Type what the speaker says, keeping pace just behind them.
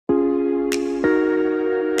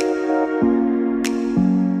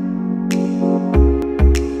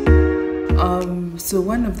So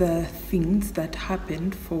one of the things that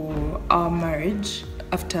happened for our marriage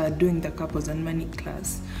after doing the couples and money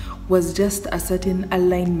class was just a certain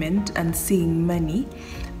alignment and seeing money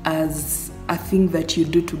as a thing that you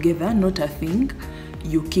do together, not a thing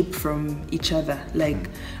you keep from each other. Like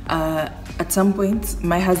at some point,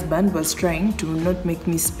 my husband was trying to not make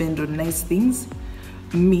me spend on nice things.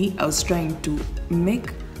 Me, I was trying to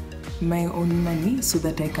make my own money so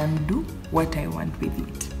that I can do what I want with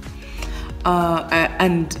it.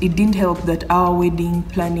 And it didn't help that our wedding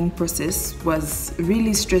planning process was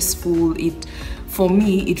really stressful. For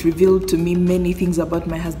me, it revealed to me many things about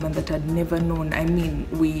my husband that I'd never known. I mean,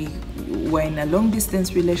 we were in a long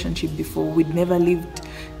distance relationship before. We'd never lived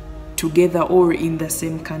together or in the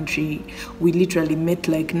same country. We literally met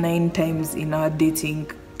like 9 times in our dating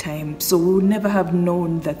time. So we would never have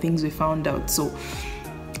known the things we found out. So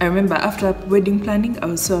I remember after wedding planning, I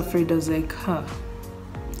was so afraid. I was like,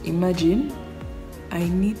 imagine I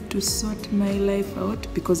need to sort my life out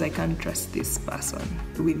because I can't trust this person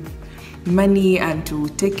with money and to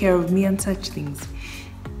take care of me and such things.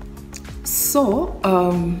 So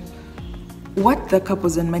what the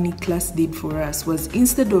couples and money class did for us was,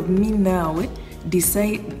 instead of me now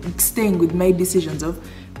staying with my decisions of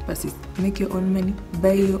make your own money,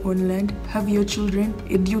 buy your own land, have your children,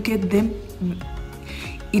 educate them,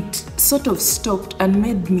 it sort of stopped and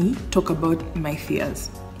made me talk about my fears.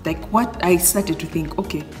 Like, what I started to think,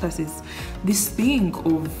 okay, this thing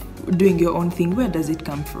of doing your own thing, where does it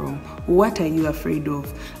come from? What are you afraid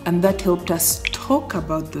of? And that helped us talk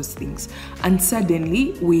about those things. And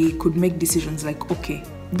suddenly we could make decisions like, okay,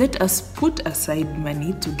 let us put aside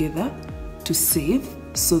money together to save,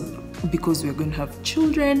 so because we're going to have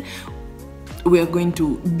children, we are going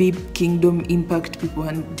to be kingdom impact people,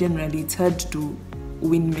 and generally it's hard to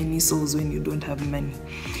win many souls when you don't have money.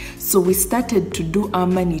 So we started to do our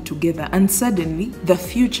money together, and suddenly the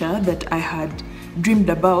future that I had dreamed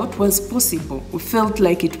about was possible. We felt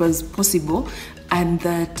like it was possible, and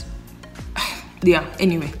that,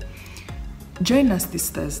 anyway. Join us this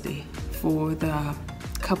Thursday for the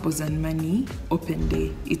Couples and Money Open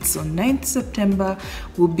Day. It's on 9th September.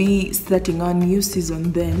 We'll be starting our new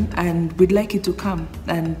season then, and we'd like you to come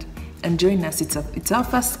and join us. It's our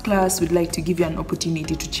first class. We'd like to give you an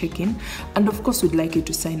opportunity to check in, and of course we'd like you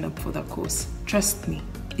to sign up for the course. Trust me,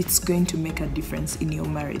 it's going to make a difference in your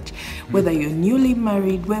marriage. Whether you're newly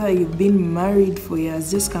married, whether you've been married for years,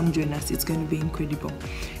 just come join us. It's going to be incredible.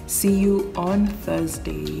 See you on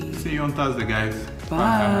Thursday. See you on Thursday, guys.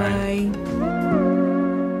 Bye.